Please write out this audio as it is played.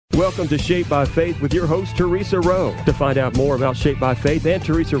Welcome to Shaped by Faith with your host, Teresa Rowe. To find out more about Shaped by Faith and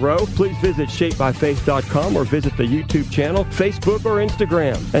Teresa Rowe, please visit shapedbyfaith.com or visit the YouTube channel, Facebook, or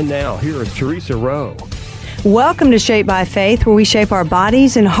Instagram. And now, here is Teresa Rowe. Welcome to Shaped by Faith, where we shape our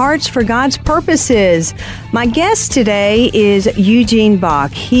bodies and hearts for God's purposes. My guest today is Eugene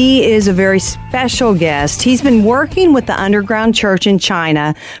Bach. He is a very special guest. He's been working with the underground church in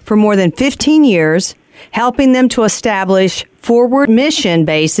China for more than 15 years, helping them to establish forward mission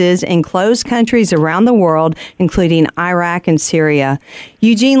bases in closed countries around the world, including Iraq and Syria.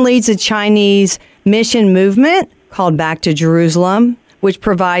 Eugene leads a Chinese mission movement called Back to Jerusalem, which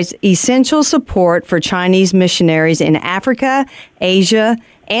provides essential support for Chinese missionaries in Africa, Asia,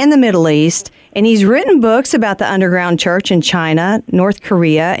 and the Middle East. And he's written books about the underground church in China, North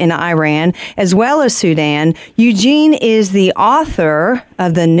Korea, and Iran, as well as Sudan. Eugene is the author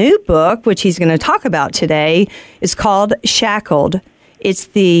of the new book, which he's going to talk about today. It's called Shackled. It's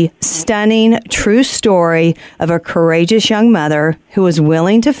the stunning, true story of a courageous young mother who was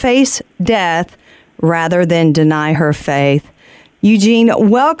willing to face death rather than deny her faith. Eugene,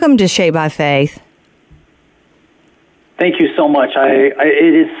 welcome to Shaped by Faith. Thank you so much.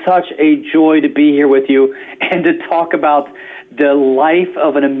 It is such a joy to be here with you and to talk about the life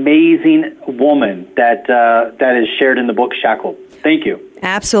of an amazing woman that is shared in the book Shackled. Thank you.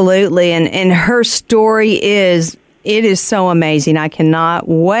 Absolutely, and her story is so amazing. I cannot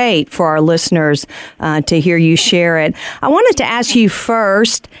wait for our listeners to hear you share it. I wanted to ask you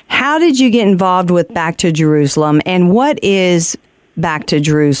first, how did you get involved with Back to Jerusalem, and what is Back to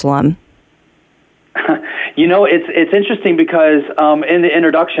Jerusalem? You know, it's interesting because in the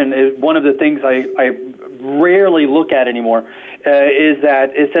introduction, one of the things I rarely look at anymore is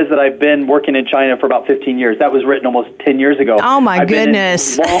that it says that I've been working in China for about 15 years. That was written almost 10 years ago. Oh, my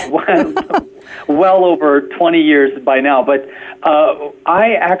goodness. Well over 20 years by now. But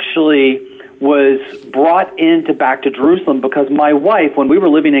I actually was brought into Back to Jerusalem because my wife, when we were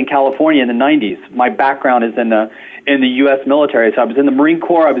living in California in the 90s, my background is in the U.S. military. So I was in the Marine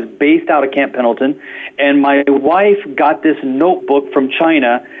Corps. I was based out of Camp Pendleton. And my wife got this notebook from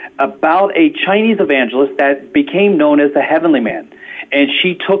China about a Chinese evangelist that became known as the Heavenly Man. And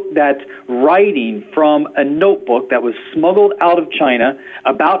she took that writing from a notebook that was smuggled out of China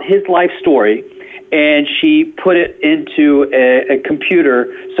about his life story, and she put it into a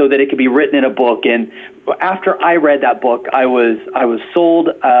computer so that it could be written in a book. And after I read that book, I was sold.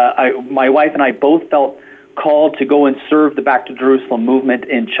 My wife and I both felt called to go and serve the Back to Jerusalem movement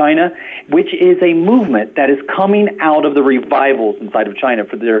in China, which is a movement that is coming out of the revivals inside of China.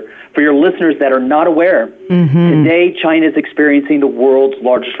 For your listeners that are not aware, today China is experiencing the world's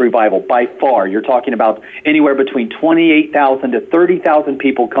largest revival by far. You're talking about anywhere between 28,000 to 30,000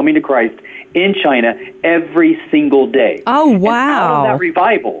 people coming to Christ in China every single day. Oh, wow. And out of that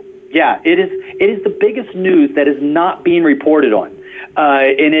revival, yeah, it is the biggest news that is not being reported on.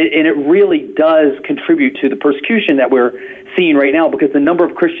 And it really does contribute to the persecution that we're seeing right now, because the number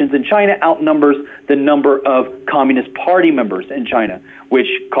of Christians in China outnumbers the number of Communist Party members in China, which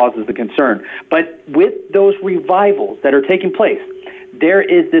causes the concern. But with those revivals that are taking place, there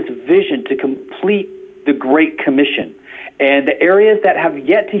is this vision to complete the Great Commission. And the areas that have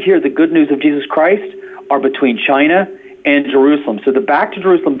yet to hear the good news of Jesus Christ are between China and Jerusalem. So the Back to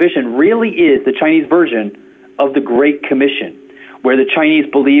Jerusalem vision really is the Chinese version of the Great Commission, where the Chinese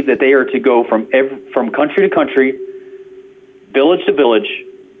believe that they are to go from country to country, village to village,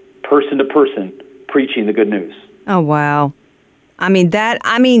 person to person, preaching the good news. Oh, wow. I mean,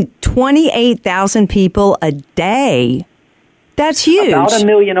 28,000 people a day. That's huge. About 1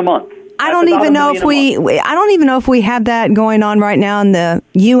 million a month. I don't even know if we have that going on right now in the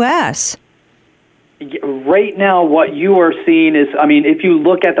U.S. Right now, what you are seeing is, if you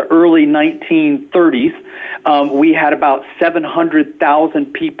look at the early 1930s, we had about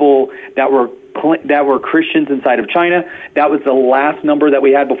 700,000 people that were Christians inside of China. That was the last number that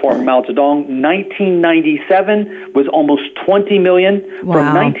we had before Mao Zedong. 1997 was almost 20 million. Wow.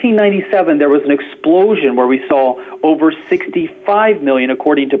 From 1997, there was an explosion where we saw over 65 million,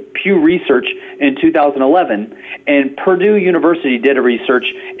 according to Pew Research in 2011. And Purdue University did a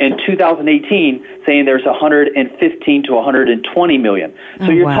research in 2018 saying there's 115 to 120 million.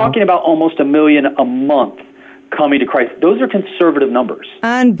 So you're talking about almost 1 million a month coming to Christ. Those are conservative numbers.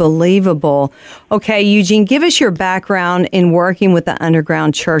 Unbelievable. Okay, Eugene, give us your background in working with the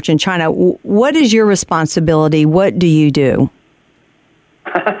underground church in China. What is your responsibility? What do you do?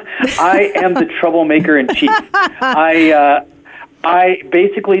 I am the troublemaker in chief. I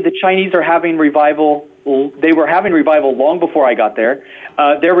basically, the Chinese are having revival. They were having revival long before I got there.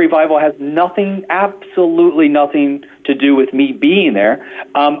 Their revival has absolutely nothing to to do with me being there.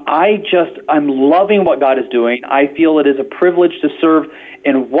 I'm loving what God is doing. I feel it is a privilege to serve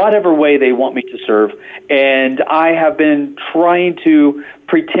in whatever way they want me to serve. And I have been trying to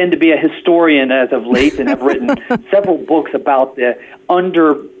pretend to be a historian as of late, and have written several books about the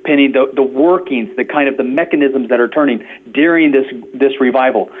underpinning, the workings, the kind of the mechanisms that are turning during this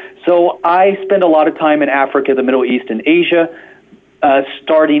revival. So I spend a lot of time in Africa, the Middle East, and Asia,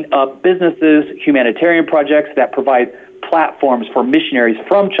 starting up businesses, humanitarian projects that provide platforms for missionaries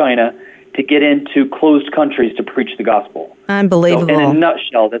from China to get into closed countries to preach the gospel. Unbelievable. So in a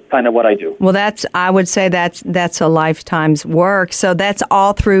nutshell, that's kind of what I do. Well, I would say that's a lifetime's work. So that's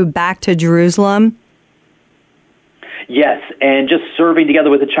all through Back to Jerusalem? Yes, and just serving together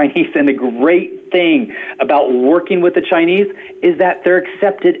with the Chinese. And the great thing about working with the Chinese is that they're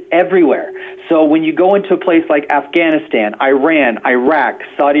accepted everywhere. So when you go into a place like Afghanistan, Iran, Iraq,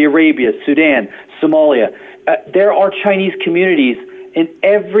 Saudi Arabia, Sudan, Somalia, there are Chinese communities in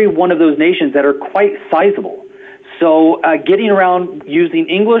every one of those nations that are quite sizable. So getting around using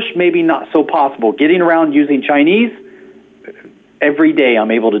English, maybe not so possible. Getting around using Chinese, every day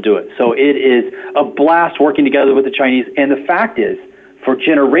I'm able to do it. So it is a blast working together with the Chinese. And the fact is, for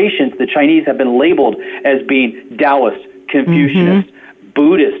generations, the Chinese have been labeled as being Taoist, Confucianist,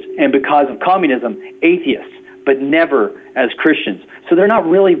 Buddhist, and because of communism, atheists, but never as Christians. So they're not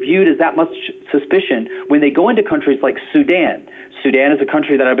really viewed as that much suspicion when they go into countries like Sudan. Sudan is a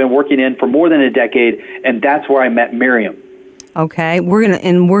country that I've been working in for more than a decade, and that's where I met Miriam. Okay, we're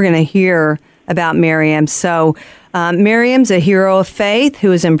gonna hear about Miriam. So Miriam's a hero of faith who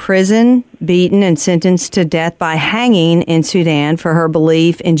was imprisoned, beaten, and sentenced to death by hanging in Sudan for her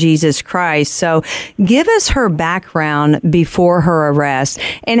belief in Jesus Christ. So give us her background before her arrest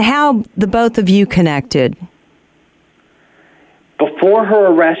and how the both of you connected. Before her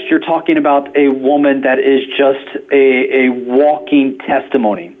arrest, you're talking about a woman that is just a walking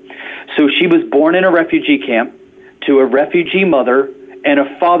testimony. So she was born in a refugee camp to a refugee mother and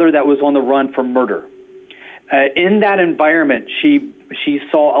a father that was on the run for murder. In that environment, she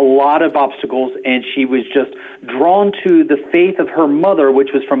saw a lot of obstacles, and she was just drawn to the faith of her mother,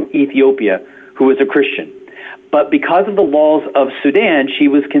 which was from Ethiopia, who was a Christian. But because of the laws of Sudan, she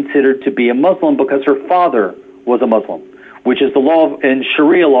was considered to be a Muslim because her father was a Muslim, which is the law in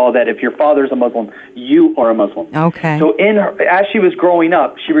Sharia law that if your father is a Muslim, you are a Muslim. Okay. So as she was growing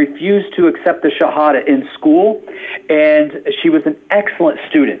up, she refused to accept the Shahada in school, and she was an excellent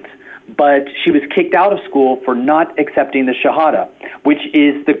student. But she was kicked out of school for not accepting the Shahada, which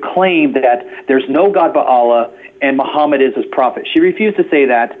is the claim that there's no God but Allah and Muhammad is his prophet. She refused to say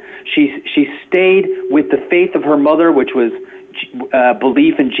that. She stayed with the faith of her mother, which was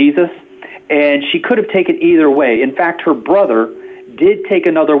belief in Jesus, and she could have taken either way. In fact, her brother did take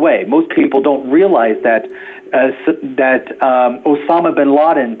another way. Most people don't realize that Osama bin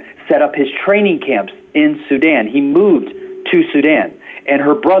Laden set up his training camps in Sudan. He moved to Sudan, and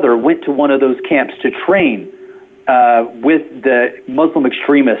her brother went to one of those camps to train with the Muslim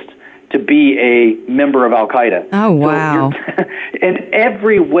extremists to be a member of Al-Qaeda. Oh, wow. So in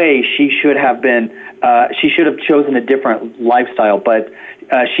every way, she should have chosen a different lifestyle, but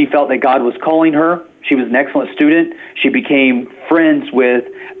she felt that God was calling her. She was an excellent student. She became friends with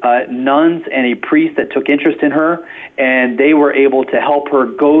nuns and a priest that took interest in her, and they were able to help her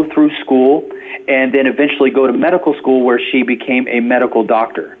go through school and then eventually go to medical school where she became a medical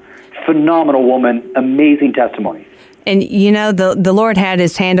doctor. Phenomenal woman, amazing testimony. And, you know, the Lord had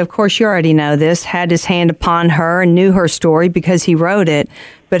his hand, of course, you already know this, had his hand upon her and knew her story because he wrote it.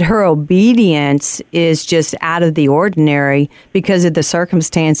 But her obedience is just out of the ordinary because of the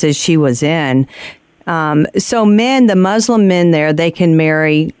circumstances she was in. So men, the Muslim men there, they can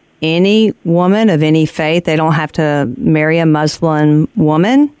marry any woman of any faith. They don't have to marry a Muslim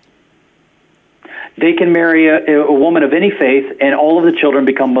woman. They can marry a woman of any faith, and all of the children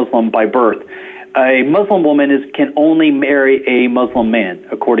become Muslim by birth. A Muslim woman can only marry a Muslim man,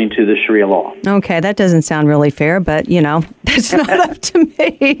 according to the Sharia law. Okay, that doesn't sound really fair, but, you know, that's not up to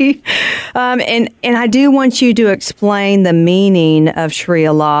me. And I do want you to explain the meaning of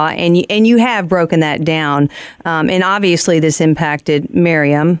Sharia law, and you have broken that down. And obviously this impacted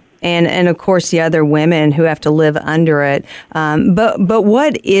Miriam and of course the other women who have to live under it. But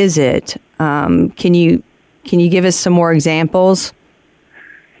what is it? Can you give us some more examples?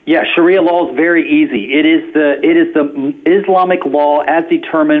 Yeah, Sharia law is very easy. It is the Islamic law as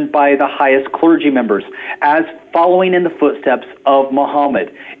determined by the highest clergy members, as following in the footsteps of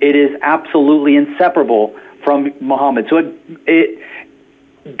Muhammad. It is absolutely inseparable from Muhammad. So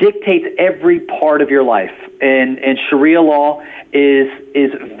dictates every part of your life. And Sharia law is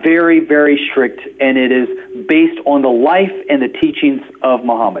very, very strict, and it is based on the life and the teachings of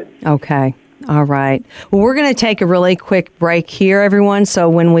Muhammad. Okay. All right. Well, we're going to take a really quick break here, everyone. So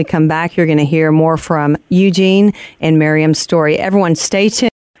when we come back, you're going to hear more from Eugene and Miriam's story. Everyone, stay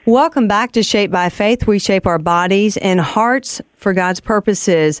tuned. Welcome back to Shaped by Faith. We shape our bodies and hearts for God's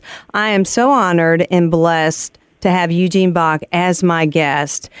purposes. I am so honored and blessed to have Eugene Bach as my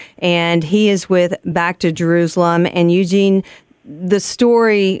guest. And he is with Back to Jerusalem. And Eugene, the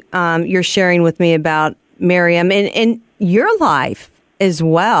story you're sharing with me about Miriam and your life as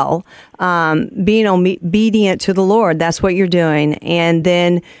well, being obedient to the Lord, that's what you're doing. And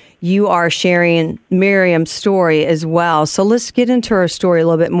then you are sharing Miriam's story as well. So let's get into her story a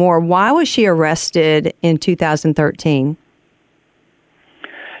little bit more. Why was she arrested in 2013?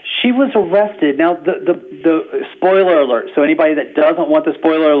 She was arrested. Now, the spoiler alert. So anybody that doesn't want the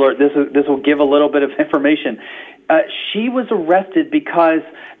spoiler alert, this will give a little bit of information. She was arrested because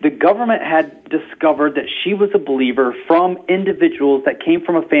the government had discovered that she was a believer from individuals that came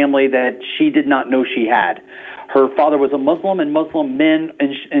from a family that she did not know she had. Her father was a Muslim, and Muslim men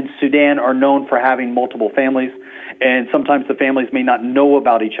in Sudan are known for having multiple families, and sometimes the families may not know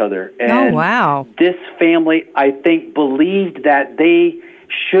about each other. And oh, wow. This family, I think, believed that they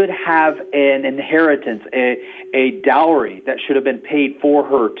should have an inheritance, a dowry that should have been paid for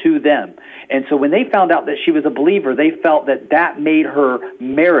her to them. And so when they found out that she was a believer, they felt that that made her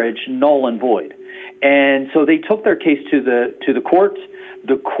marriage null and void. And so they took their case to the court.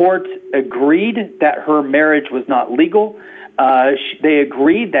 The court agreed that her marriage was not legal. They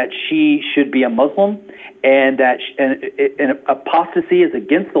agreed that she should be a Muslim, and that and apostasy is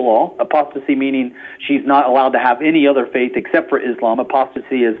against the law. Apostasy meaning she's not allowed to have any other faith except for Islam.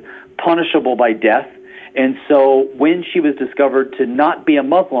 Apostasy is punishable by death. And so when she was discovered to not be a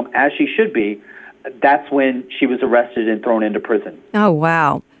Muslim, as she should be, that's when she was arrested and thrown into prison. Oh,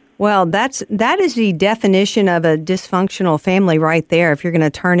 wow. Well, that is the definition of a dysfunctional family right there. If you're going to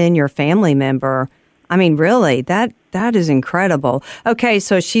turn in your family member, I mean, really, that is incredible. Okay,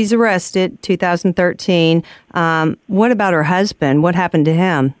 so she's arrested, 2013. What about her husband? What happened to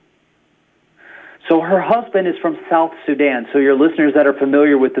him? So her husband is from South Sudan. So your listeners that are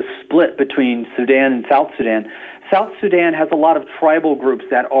familiar with the split between Sudan and South Sudan has a lot of tribal groups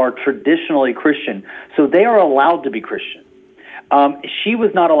that are traditionally Christian. So they are allowed to be Christian. She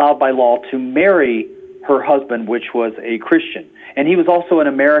was not allowed by law to marry her husband, which was a Christian. And he was also an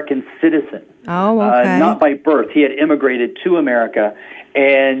American citizen. Oh, okay. Not by birth. He had immigrated to America.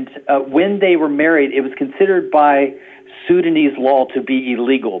 And when they were married, it was considered by Sudanese law to be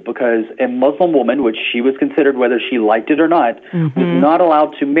illegal because a Muslim woman, which she was considered whether she liked it or not, was not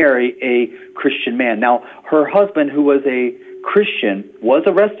allowed to marry a Christian man. Now, her husband, who was a Christian, was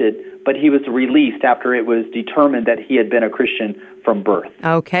arrested, but he was released after it was determined that he had been a Christian from birth.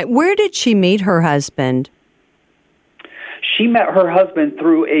 Okay. Where did she meet her husband? She met her husband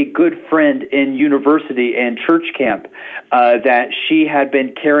through a good friend in university and church camp that she had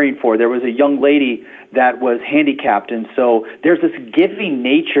been caring for. There was a young lady that was handicapped, and so there's this giving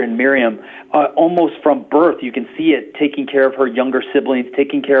nature in Miriam almost from birth. You can see it, taking care of her younger siblings,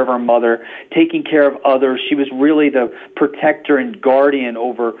 taking care of her mother, taking care of others. She was really the protector and guardian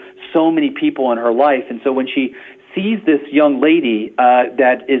over so many people in her life. And so when she sees this young lady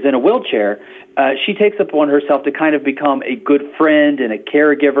that is in a wheelchair, she takes upon herself to kind of become a good friend and a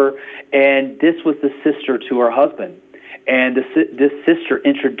caregiver, and this was the sister to her husband. And this sister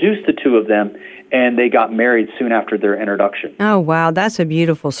introduced the two of them, and they got married soon after their introduction. Oh, wow. That's a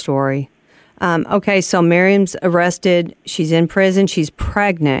beautiful story. Okay, so Miriam's arrested. She's in prison. She's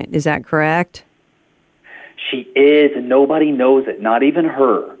pregnant. Is that correct? She is, and nobody knows it, not even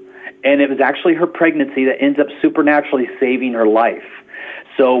her. And it was actually her pregnancy that ends up supernaturally saving her life.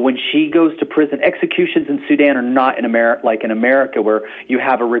 So when she goes to prison, executions in Sudan are not in America, like in America, where you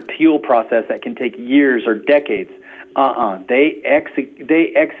have a repeal process that can take years or decades. They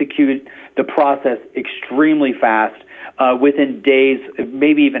execute the process extremely fast, within days,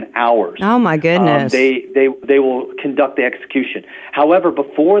 maybe even hours. Oh my goodness! They will conduct the execution. However,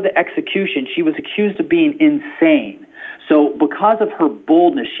 before the execution, she was accused of being insane. So because of her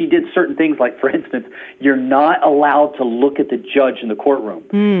boldness, she did certain things like, for instance, you're not allowed to look at the judge in the courtroom.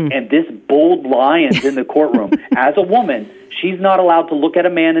 And this bold lion's in the courtroom. As a woman, she's not allowed to look at a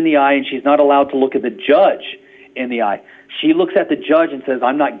man in the eye, and she's not allowed to look at the judge in the eye. She looks at the judge and says,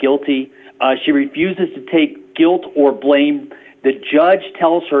 I'm not guilty. She refuses to take guilt or blame. The judge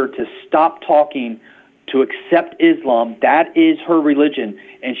tells her to stop talking to accept Islam. That is her religion.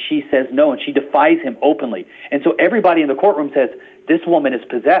 And she says no, and she defies him openly. And so everybody in the courtroom says, this woman is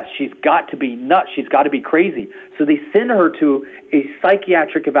possessed. She's got to be nuts. She's got to be crazy. So they send her to a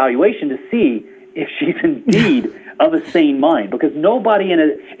psychiatric evaluation to see if she's indeed of a sane mind, because nobody in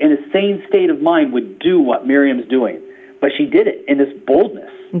a sane state of mind would do what Miriam's doing. But she did it in this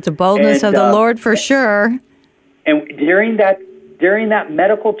boldness. It's a boldness of the Lord for sure. And during that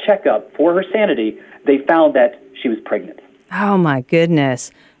medical checkup for her sanity, they found that she was pregnant. Oh, my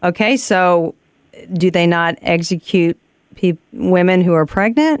goodness. Okay, so do they not execute women who are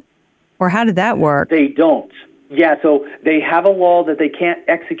pregnant? Or how did that work? They don't. Yeah, so they have a law that they can't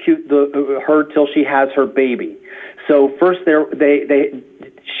execute her till she has her baby. So first,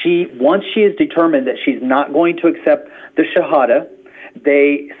 once she is determined that she's not going to accept the Shahada,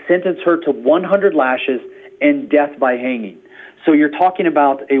 they sentence her to 100 lashes and death by hanging. So you're talking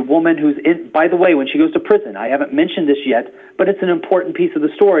about a woman who's in, by the way, when she goes to prison, I haven't mentioned this yet, but it's an important piece of the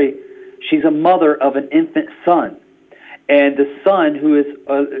story. She's a mother of an infant son. And the son, who is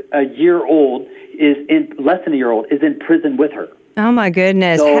a year old, less than a year old, is in prison with her. Oh, my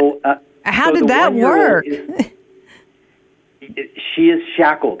goodness. So, how did that work? She is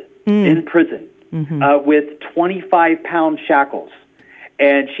shackled in prison with 25-pound shackles.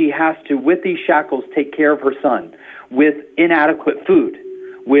 And she has to, with these shackles, take care of her son with inadequate food,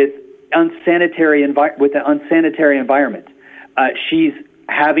 with an unsanitary environment. She's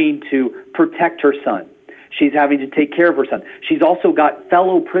having to protect her son. She's having to take care of her son. She's also got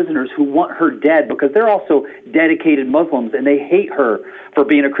fellow prisoners who want her dead because they're also dedicated Muslims, and they hate her for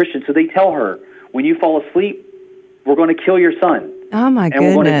being a Christian. So they tell her, when you fall asleep, we're going to kill your son. Oh, my goodness.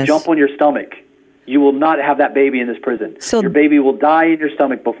 And we're going to jump on your stomach. You will not have that baby in this prison. So your baby will die in your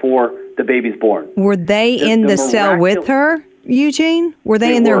stomach before the baby's born. Were they in the cell with her, Eugene? Were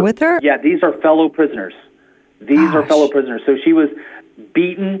they in there with her? Yeah, these are fellow prisoners. These are fellow prisoners. So she was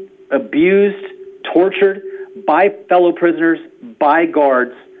beaten, abused, tortured by fellow prisoners, by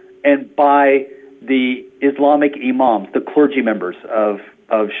guards, and by the Islamic imams, the clergy members of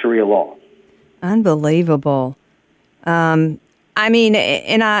Sharia law. Unbelievable. I mean,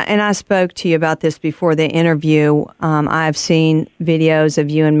 and I spoke to you about this before the interview. I've seen videos of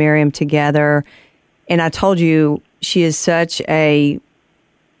you and Miriam together, and I told you she is such a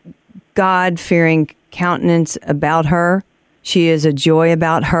God-fearing countenance about her. She is a joy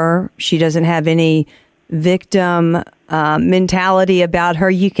about her. She doesn't have any victim mentality about her.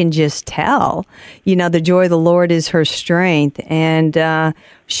 You can just tell. You know, the joy of the Lord is her strength. And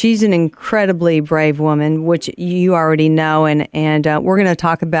she's an incredibly brave woman, which you already know. And we're going to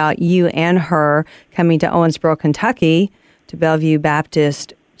talk about you and her coming to Owensboro, Kentucky, to Bellevue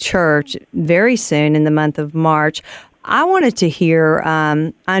Baptist Church very soon in the month of March. I wanted to hear,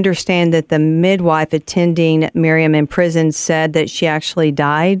 I understand that the midwife attending Miriam in prison said that she actually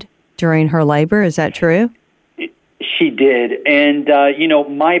died during her labor. Is that true? She did. And,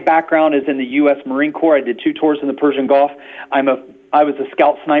 my background is in the U.S. Marine Corps. I did 2 tours in the Persian Gulf. I was a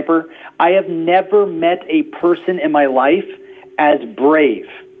scout sniper. I have never met a person in my life as brave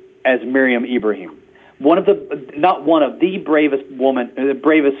as Miriam Ibrahim. The bravest woman, the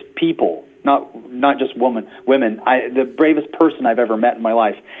bravest people. Not just women. The bravest person I've ever met in my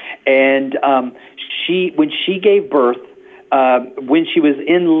life. And when she gave birth, when she was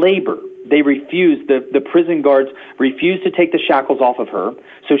in labor, they refused. The prison guards refused to take the shackles off of her,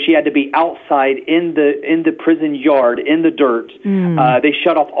 so she had to be outside in the prison yard in the dirt. They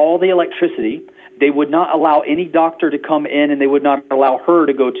shut off all the electricity. They would not allow any doctor to come in, and they would not allow her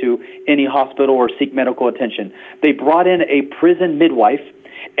to go to any hospital or seek medical attention. They brought in a prison midwife.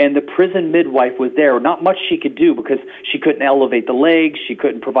 And the prison midwife was there. Not much she could do because she couldn't elevate the legs. She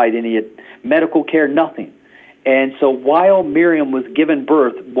couldn't provide any medical care, nothing. And so while Miriam was given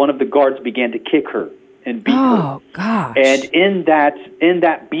birth, one of the guards began to kick her and beat her. Oh, gosh. And in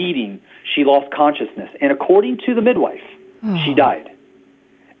that beating, she lost consciousness. And according to the midwife, she died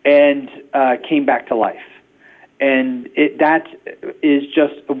and came back to life. And that is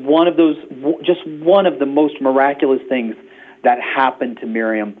just one of the most miraculous things that happened to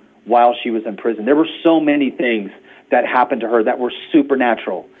Miriam while she was in prison. There were so many things that happened to her that were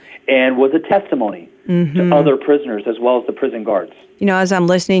supernatural and was a testimony to other prisoners as well as the prison guards. You know, as I'm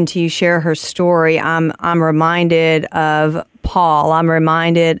listening to you share her story, I'm reminded of Paul. I'm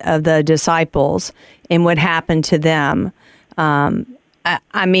reminded of the disciples and what happened to them.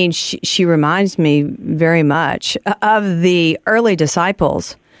 I mean, she reminds me very much of the early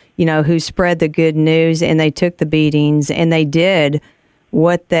disciples, you know, who spread the good news, and they took the beatings, and they did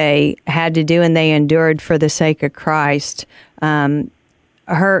what they had to do, and they endured for the sake of Christ.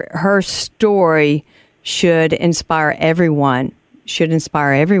 Her story should inspire everyone,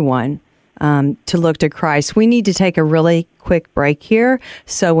 to look to Christ. We need to take a really quick break here.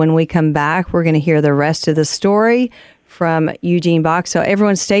 So when we come back, we're going to hear the rest of the story from Eugene Bach. So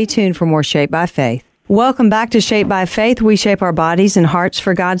everyone stay tuned for more Shaped by Faith. Welcome back to Shaped by Faith. We shape our bodies and hearts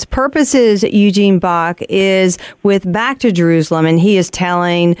for God's purposes. Eugene Bach is with Back to Jerusalem, and he is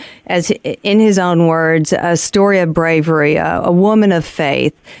telling, as in his own words, a story of bravery, a woman of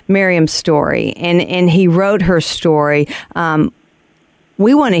faith, Miriam's story, and he wrote her story.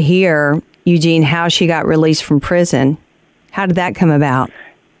 We want to hear, Eugene, how she got released from prison. How did that come about?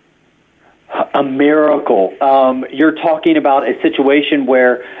 A miracle. You're talking about a situation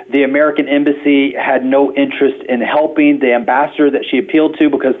where the American embassy had no interest in helping the ambassador that she appealed to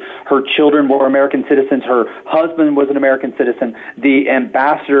because her children were American citizens. Her husband was an American citizen. The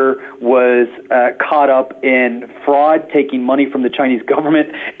ambassador was caught up in fraud, taking money from the Chinese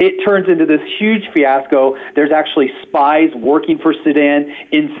government. It turns into this huge fiasco. There's actually spies working for Sudan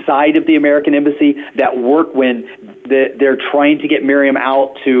inside of the American embassy that work when they're trying to get Miriam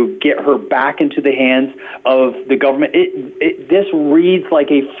out to get her back into the hands of the government. This reads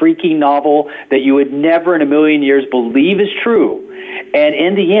like a freaky novel that you would never in a million years believe is true. And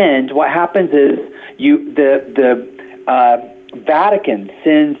in the end, what happens is the Vatican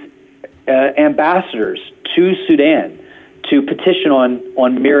sends ambassadors to Sudan to petition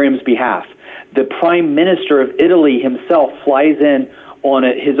on Miriam's behalf. The Prime Minister of Italy himself flies in on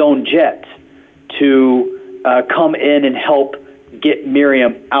his own jet to come in and help get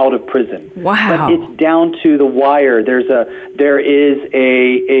Miriam out of prison. Wow. But it's down to the wire. There is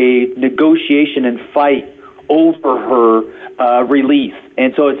a negotiation and fight over her release.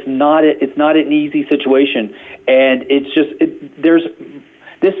 And so it's not an easy situation. And it's just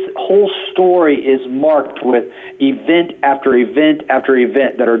this whole story is marked with event after event after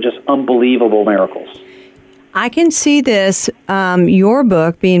event that are just unbelievable miracles. I can see this, your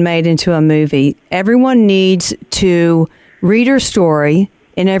book being made into a movie. Everyone needs to read her story,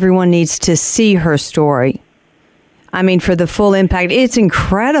 and everyone needs to see her story. I mean, for the full impact, it's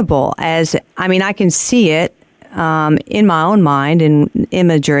incredible. I can see it in my own mind and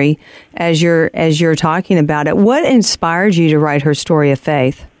imagery as you're talking about it. What inspired you to write her story of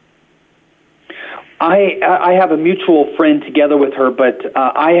faith? I have a mutual friend together with her, but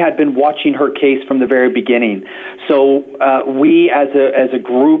I had been watching her case from the very beginning. So we, as a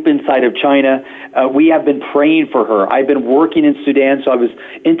group inside of China, we have been praying for her. I've been working in Sudan, so I was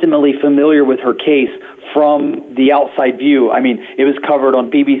intimately familiar with her case from the outside view. I mean, it was covered on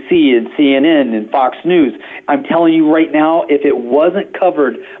BBC and CNN and Fox News. I'm telling you right now, if it wasn't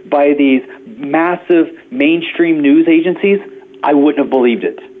covered by these massive mainstream news agencies, I wouldn't have believed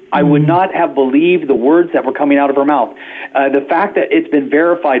it. I would not have believed the words that were coming out of her mouth. The fact that it's been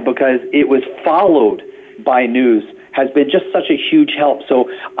verified because it was followed by news has been just such a huge help. So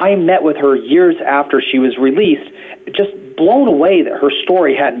I met with her years after she was released, just blown away that her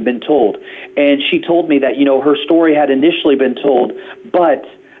story hadn't been told. And she told me that, her story had initially been told, but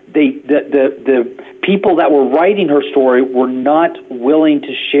the people that were writing her story were not willing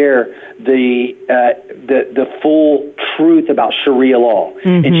to share the full truth about Sharia law.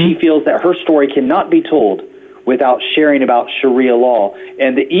 Mm-hmm. And she feels that her story cannot be told without sharing about Sharia law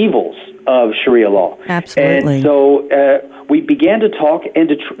and the evils of Sharia law. Absolutely. And so we began to talk, and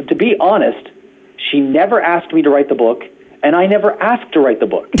to be honest, she never asked me to write the book, and I never asked to write the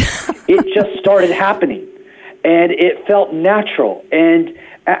book. It just started happening, and it felt natural. And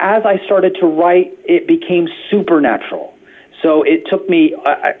as I started to write, it became supernatural. So it took me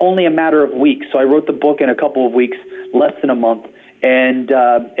only a matter of weeks. So I wrote the book in a couple of weeks, less than a month, and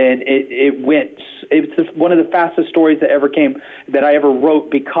it went. It's one of the fastest stories that I ever wrote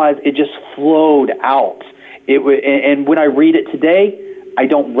because it just flowed out. And when I read it today, I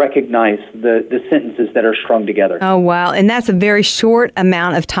don't recognize the sentences that are strung together. Oh, wow. And that's a very short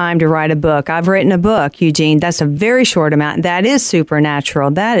amount of time to write a book. I've written a book, Eugene. That's a very short amount. That is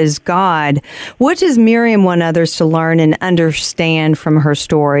supernatural. That is God. What does Miriam want others to learn and understand from her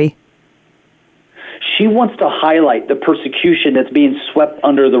story? She wants to highlight the persecution that's being swept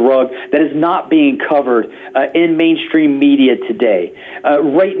under the rug, that is not being covered in mainstream media today.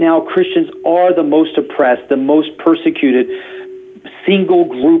 Right now, Christians are the most oppressed, the most persecuted single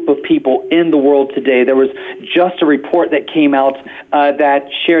group of people in the world today. There was just a report that came out that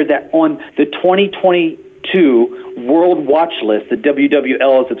shared that on the 2022 World Watch List, the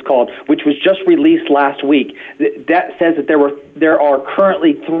WWL as it's called, which was just released last week, that says that there are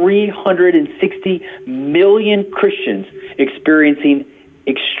currently 360 million Christians experiencing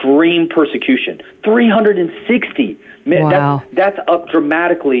extreme persecution. 360. Wow. That's up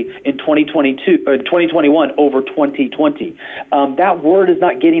dramatically in 2021 over 2020. That word is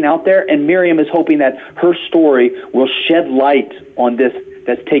not getting out there, and Miriam is hoping that her story will shed light on this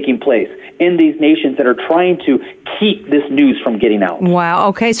that's taking place in these nations that are trying to keep this news from getting out. Wow.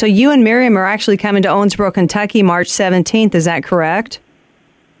 Okay, so you and Miriam are actually coming to Owensboro, Kentucky, March 17th. Is that correct?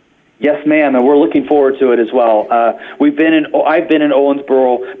 Yes, ma'am, and we're looking forward to it as well. I've been in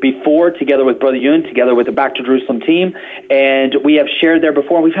Owensboro before, together with Brother Eugene, together with the Back to Jerusalem team, and we have shared there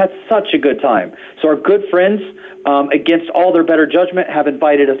before. We've had such a good time. So our good friends, against all their better judgment, have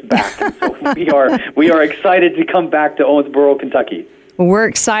invited us back. So we are excited to come back to Owensboro, Kentucky. Well, we're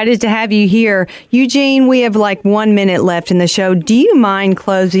excited to have you here. Eugene, we have like 1 minute left in the show. Do you mind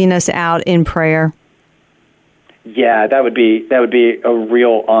closing us out in prayer? Yeah, that would be a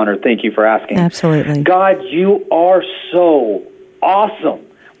real honor. Thank you for asking. Absolutely. God, you are so awesome.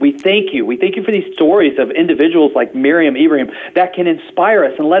 We thank you. We thank you for these stories of individuals like Miriam, Ibrahim, that can inspire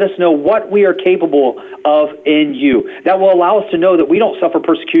us and let us know what we are capable of in you. That will allow us to know that we don't suffer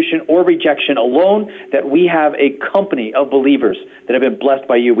persecution or rejection alone, that we have a company of believers that have been blessed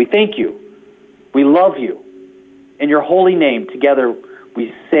by you. We thank you. We love you. In your holy name, together,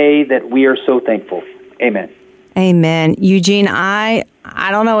 we say that we are so thankful. Amen. Amen. Eugene, I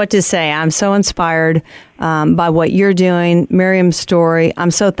don't know what to say. I'm so inspired by what you're doing, Miriam's story.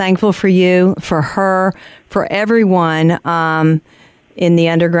 I'm so thankful for you, for her, for everyone in the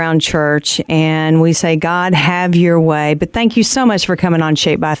underground church. And we say, God, have your way. But thank you so much for coming on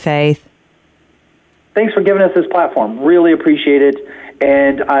Shaped by Faith. Thanks for giving us this platform. Really appreciate it.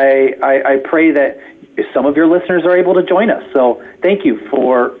 And I pray that some of your listeners are able to join us. So thank you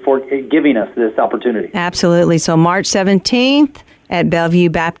for giving us this opportunity. Absolutely. So March 17th at Bellevue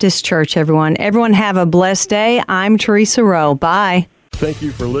Baptist Church, everyone. Everyone have a blessed day. I'm Teresa Rowe. Bye. Thank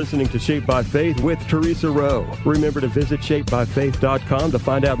you for listening to Shaped by Faith with Teresa Rowe. Remember to visit shapedbyfaith.com to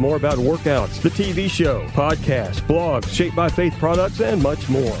find out more about workouts, the TV show, podcasts, blogs, Shaped by Faith products, and much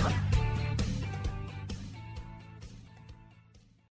more.